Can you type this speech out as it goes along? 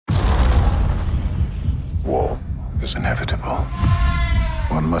is inevitable.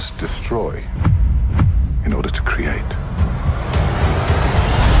 One must destroy in order to create.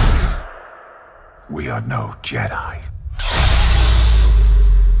 We are no Jedi.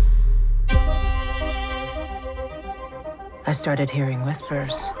 I started hearing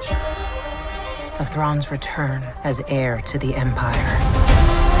whispers of Thrawn's return as heir to the Empire.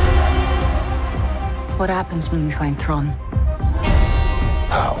 What happens when we find Thrawn?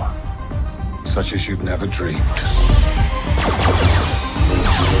 Power, such as you've never dreamed.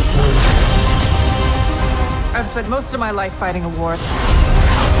 I've spent most of my life fighting a war.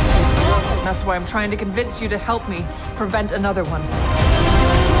 That's why I'm trying to convince you to help me prevent another one.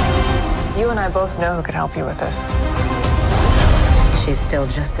 You and I both know who could help you with this. She's still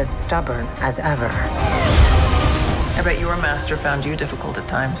just as stubborn as ever. I bet your master found you difficult at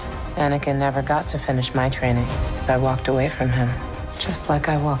times. Anakin never got to finish my training. I walked away from him, just like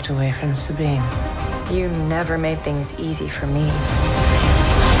I walked away from Sabine. You never made things easy for me,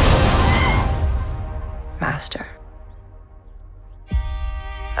 Master.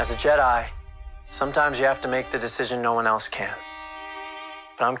 As a Jedi, sometimes you have to make the decision no one else can.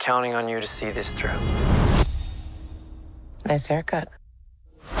 But I'm counting on you to see this through. Nice haircut.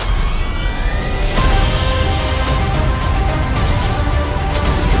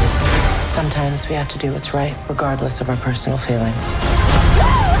 Sometimes we have to do what's right, regardless of our personal feelings.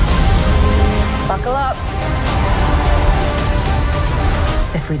 Buckle up.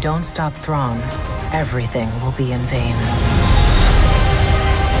 If we don't stop Thrawn, everything will be in vain.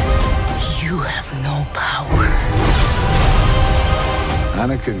 You have no power.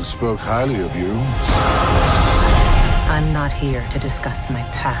 Anakin spoke highly of you. I'm not here to discuss my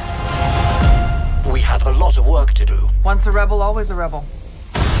past. We have a lot of work to do. Once a rebel, always a rebel.